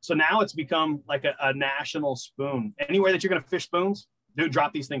standards. So now it's become like a national spoon. Anywhere that you're going to fish spoons, dude,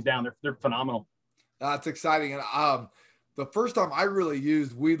 drop these things down. They're phenomenal. That's exciting. And the first time I really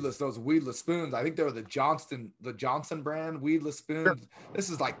used those weedless spoons, I think they were the Johnson brand weedless spoons. Sure. This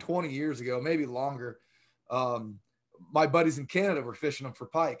is like 20 years ago, maybe longer. My buddies in Canada were fishing them for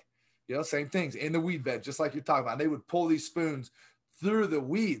pike. Same things in the weed bed, just like you're talking about. They would pull these spoons through the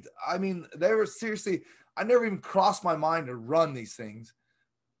weeds. I mean, they were seriously, I never even crossed my mind to run these things.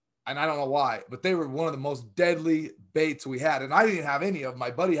 And I don't know why, but they were one of the most deadly baits we had. And I didn't have any of them.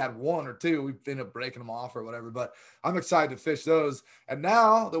 My buddy had one or two. We ended up breaking them off or whatever, but I'm excited to fish those. And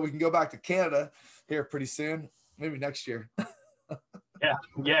now that we can go back to Canada here pretty soon, maybe next year.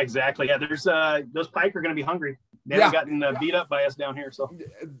 Yeah, exactly. Yeah, there's those pike are going to be hungry. They haven't gotten beat up by us down here. So,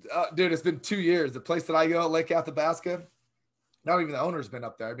 dude, it's been 2 years. The place that I go, Lake Athabasca, not even the owner's been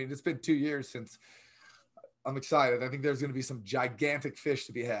up there. I mean, it's been 2 years since. I'm excited. I think there's going to be some gigantic fish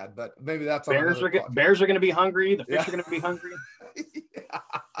to be had, but maybe that's bears are going to be hungry. The fish are going to be hungry. Yeah,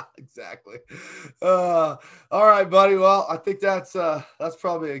 exactly. All right, buddy. Well, I think that's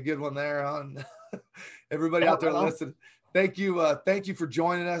probably a good one there on everybody out there listening. Thank you for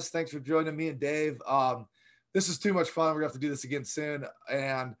joining us. Thanks for joining me and Dave. This is too much fun. We're gonna have to do this again soon,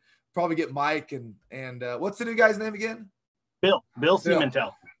 and probably get Mike and what's the new guy's name again? Bill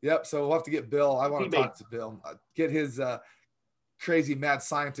Sementel. Yep. So we'll have to get Bill. I want to talk to Bill, get his crazy mad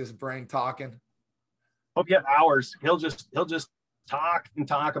scientist brain talking. Hope you have hours. He'll just talk and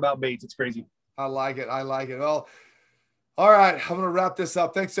talk about baits. It's crazy. I like it. Well, all right. I'm going to wrap this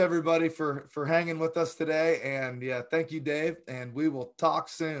up. Thanks everybody for hanging with us today. And yeah, thank you, Dave. And we will talk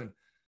soon.